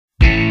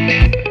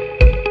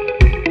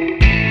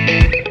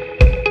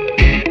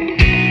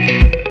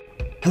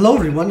Hello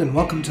everyone and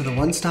welcome to the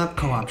One Stop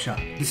Co-op Shop.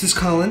 This is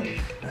Colin.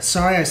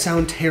 Sorry I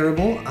sound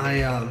terrible.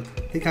 I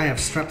think I have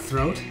strep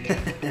throat.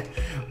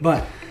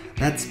 But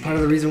that's part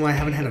of the reason why I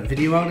haven't had a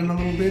video out in a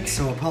little bit,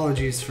 so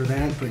apologies for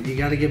that, but you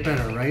gotta get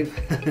better, right?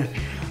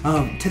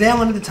 Today I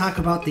wanted to talk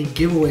about the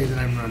giveaway that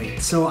I'm running.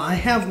 So I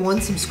have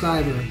one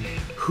subscriber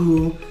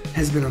who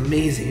has been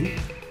amazing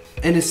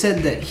and has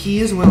said that he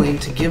is willing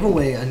to give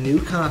away a new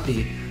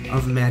copy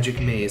of Magic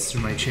Maze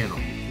through my channel,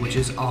 which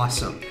is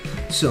awesome.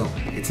 So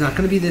it's not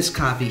going to be this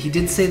copy. He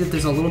did say that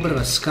there's a little bit of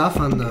a scuff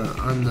on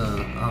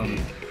the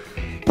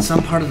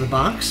some part of the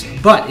box,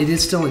 but it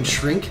is still in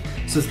shrink,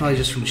 so it's probably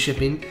just from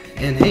shipping.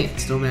 And hey,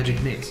 it's still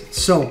Magic Maze.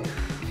 So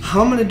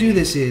how I'm going to do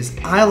this is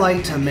I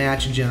like to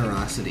match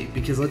generosity,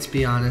 because let's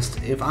be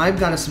honest, if I've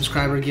got a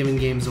subscriber giving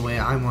games away,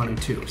 I want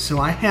to too. So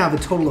I have a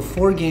total of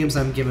 4 games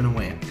I'm giving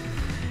away,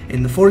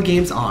 and the 4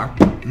 games are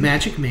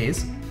Magic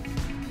Maze.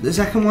 The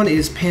second one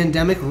is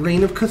Pandemic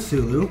Reign of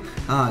Cthulhu.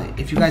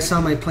 If you guys saw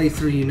my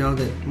playthrough, you know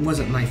that it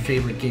wasn't my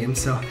favorite game,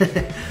 so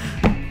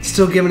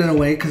still giving it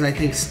away because I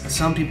think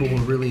some people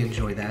will really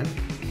enjoy that.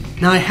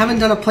 Now, I haven't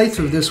done a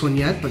playthrough of this one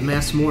yet, but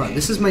Masmorra.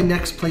 This is my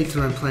next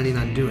playthrough I'm planning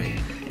on doing.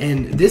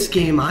 And this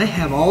game, I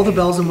have all the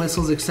bells and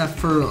whistles except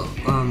for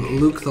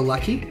Luke the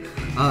Lucky.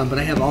 But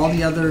I have all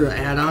the other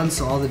add-ons,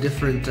 so all the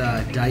different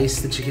dice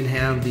that you can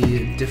have,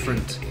 the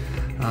different...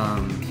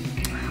 all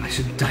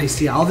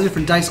the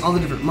different dice, all the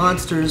different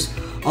monsters,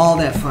 all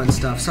that fun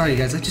stuff. Sorry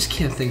guys, I just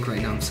can't think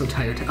right now, I'm so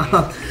tired.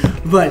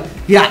 But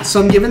yeah,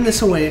 so I'm giving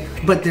this away,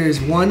 but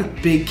there's one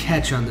big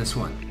catch on this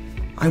one.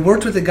 I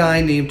worked with a guy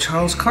named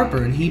Charles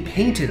Carper, and he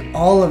painted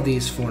all of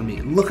these for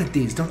me. Look at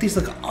these, don't these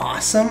look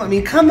awesome? I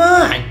mean, come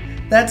on,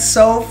 that's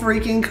so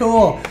freaking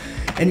cool.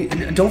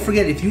 And don't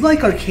forget, if you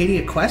like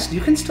Arcadia Quest,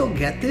 you can still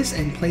get this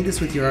and play this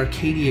with your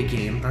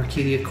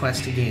Arcadia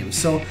Quest game.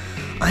 So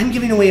I'm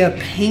giving away a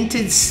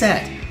painted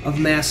set of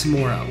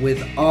Masmorra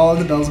with all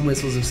the bells and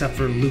whistles except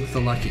for Luke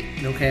the Lucky,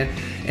 okay?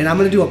 And I'm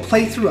going to do a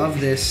playthrough of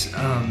this.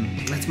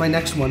 That's my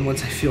next one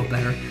once I feel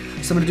better.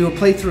 So I'm going to do a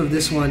playthrough of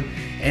this one,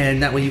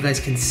 and that way you guys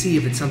can see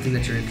if it's something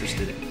that you're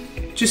interested in.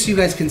 Just so you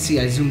guys can see,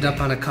 I zoomed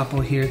up on a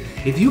couple here.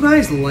 If you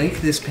guys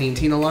like this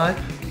painting a lot,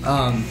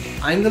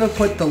 I'm going to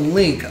put the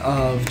link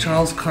of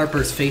Charles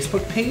Carper's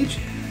Facebook page,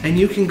 and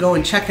you can go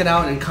and check it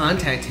out and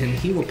contact him.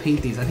 He will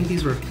paint these. I think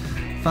these were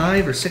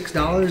 $5 or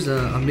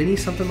 $6 a mini,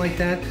 something like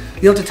that.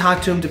 You'll have to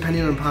talk to him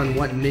depending upon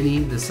what mini,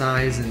 the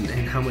size,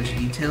 and how much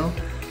detail,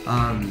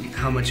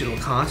 how much it'll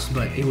cost,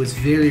 but it was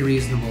very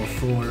reasonable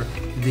for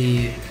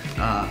the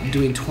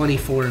doing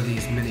 24 of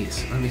these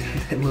minis. I mean,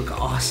 they look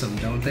awesome,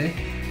 don't they?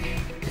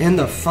 And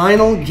the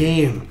final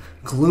game,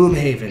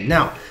 Gloomhaven.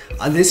 Now,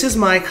 this is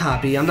my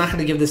copy. I'm not going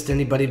to give this to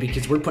anybody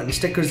because we're putting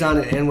stickers on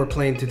it and we're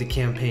playing through the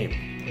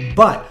campaign.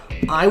 But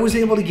I was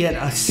able to get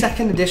a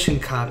 2nd edition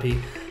copy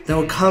that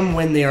will come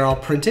when they are all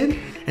printed,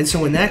 and so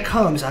when that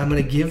comes, I'm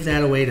going to give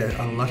that away to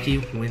a lucky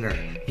winner.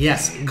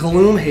 Yes,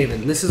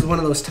 Gloomhaven. This is one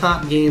of those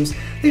top games. I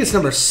think it's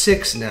number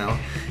 6 now,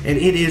 and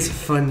it is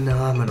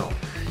phenomenal.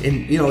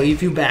 And you know,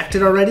 if you backed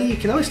it already, you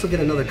can always still get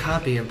another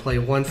copy and play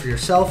one for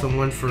yourself and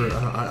one for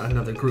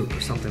another group or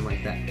something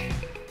like that.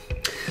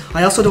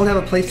 I also don't have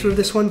a playthrough of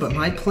this one, but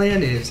my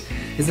plan is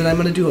that I'm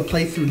going to do a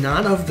playthrough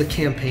not of the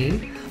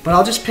campaign, but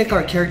I'll just pick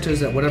our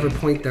characters at whatever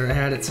point they're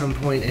at some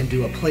point and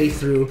do a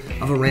playthrough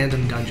of a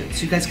random dungeon.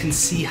 So you guys can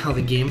see how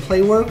the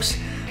gameplay works,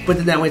 but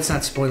then that way it's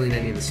not spoiling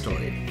any of the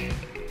story.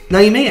 Now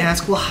you may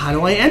ask, well, how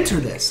do I enter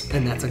this?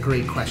 And that's a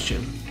great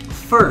question.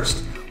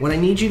 First, what I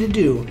need you to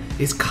do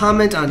is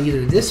comment on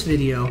either this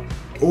video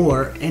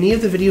or any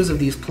of the videos of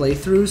these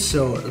playthroughs,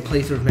 so the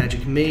playthrough of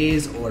Magic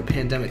Maze or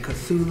Pandemic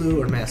Cthulhu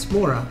or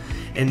Masmorra,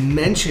 and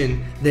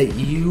mention that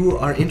you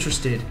are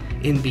interested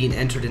in being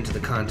entered into the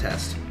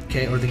contest.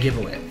 Okay, or the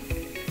giveaway.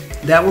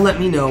 That will let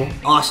me know,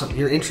 awesome,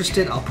 you're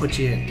interested, I'll put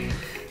you in.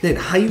 Then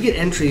how you get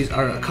entries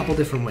are a couple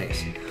different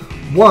ways.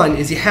 One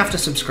is you have to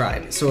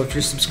subscribe. So if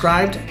you're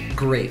subscribed,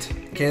 great.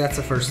 Okay, that's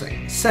the first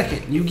thing.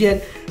 Second, you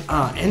get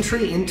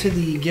entry into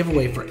the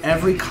giveaway for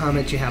every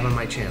comment you have on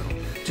my channel.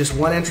 Just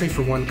 1 entry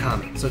for 1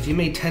 comment. So if you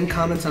made 10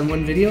 comments on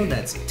one video,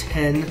 that's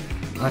 10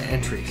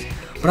 entries.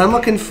 But I'm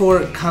looking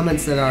for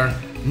comments that are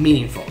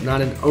meaningful,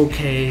 not an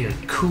okay or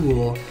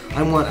cool.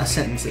 I want a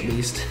sentence at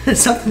least.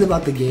 Something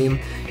about the game,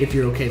 if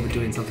you're okay with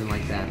doing something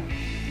like that.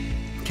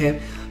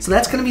 Okay, so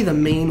that's going to be the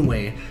main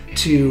way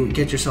to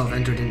get yourself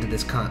entered into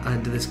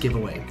this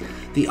giveaway.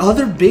 The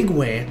other big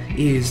way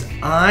is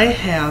I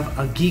have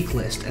a geek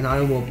list, and I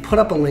will put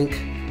up a link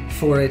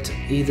for it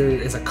either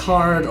as a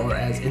card or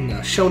as in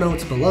the show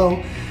notes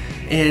below.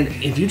 And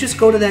if you just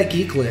go to that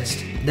geek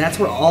list, that's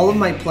where all of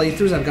my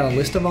playthroughs, I've got a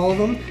list of all of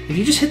them. If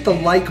you just hit the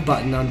like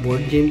button on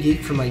Board Game Geek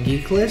for my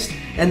geek list,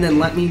 and then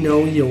let me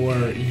know your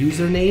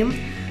username,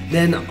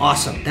 then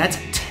awesome. That's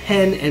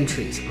 10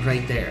 entries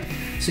right there.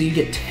 So you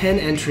get 10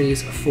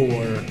 entries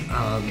for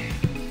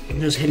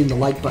just hitting the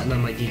like button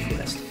on my geek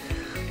list.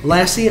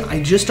 Lastly,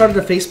 I just started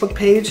a Facebook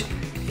page.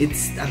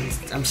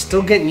 I'm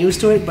still getting used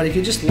to it, but if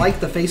you just like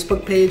the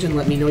Facebook page and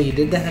let me know you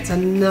did that, that's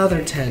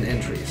another 10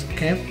 entries,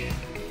 okay?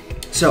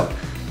 So,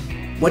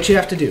 what you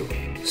have to do,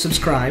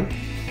 subscribe,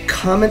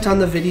 comment on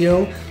the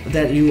video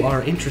that you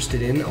are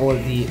interested in, or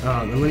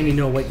and letting me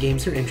know what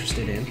games you're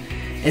interested in.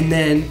 And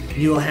then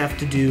you'll have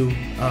to do,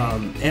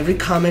 every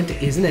comment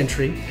is an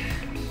entry.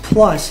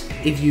 Plus,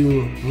 if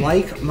you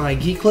like my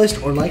geek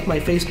list or like my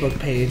Facebook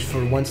page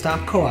for One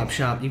Stop Co-op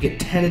Shop, you get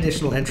 10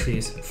 additional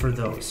entries for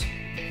those.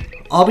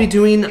 I'll be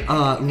doing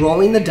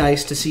rolling the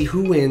dice to see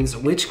who wins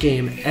which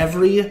game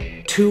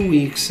every 2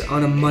 weeks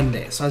on a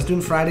Monday. So I was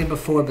doing Friday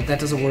before, but that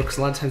doesn't work because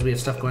a lot of times we have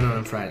stuff going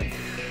on Friday.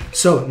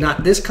 So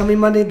not this coming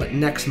Monday, but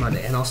next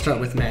Monday. And I'll start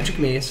with Magic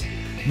Maze.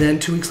 Then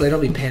 2 weeks later,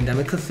 it'll be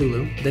Pandemic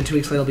Cthulhu. Then 2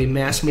 weeks later, it'll be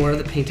Masmorra,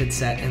 the painted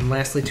set. And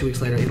lastly, 2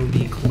 weeks later, it'll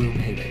be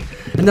Gloomhaven.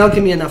 And that'll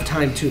give me enough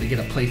time, too, to get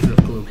a playthrough of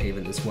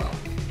Gloomhaven as well.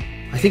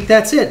 I think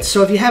that's it.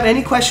 So if you have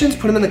any questions,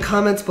 put them in the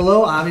comments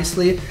below.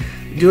 Obviously,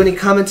 do any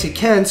comments you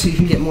can so you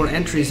can get more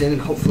entries in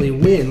and hopefully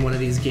win one of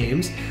these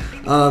games.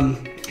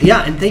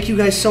 Yeah, and thank you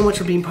guys so much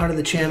for being part of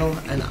the channel.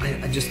 And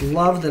I just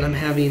love that I'm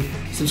having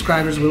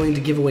subscribers willing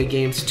to give away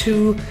games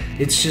too.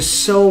 It's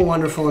just so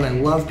wonderful, and I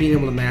love being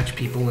able to match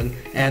people and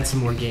add some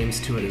more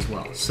games to it as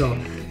well. So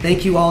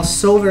thank you all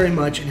so very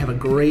much, and have a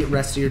great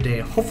rest of your day.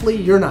 Hopefully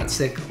you're not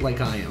sick like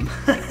I am.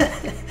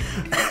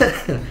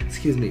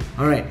 Excuse me.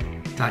 All right,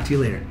 talk to you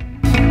later.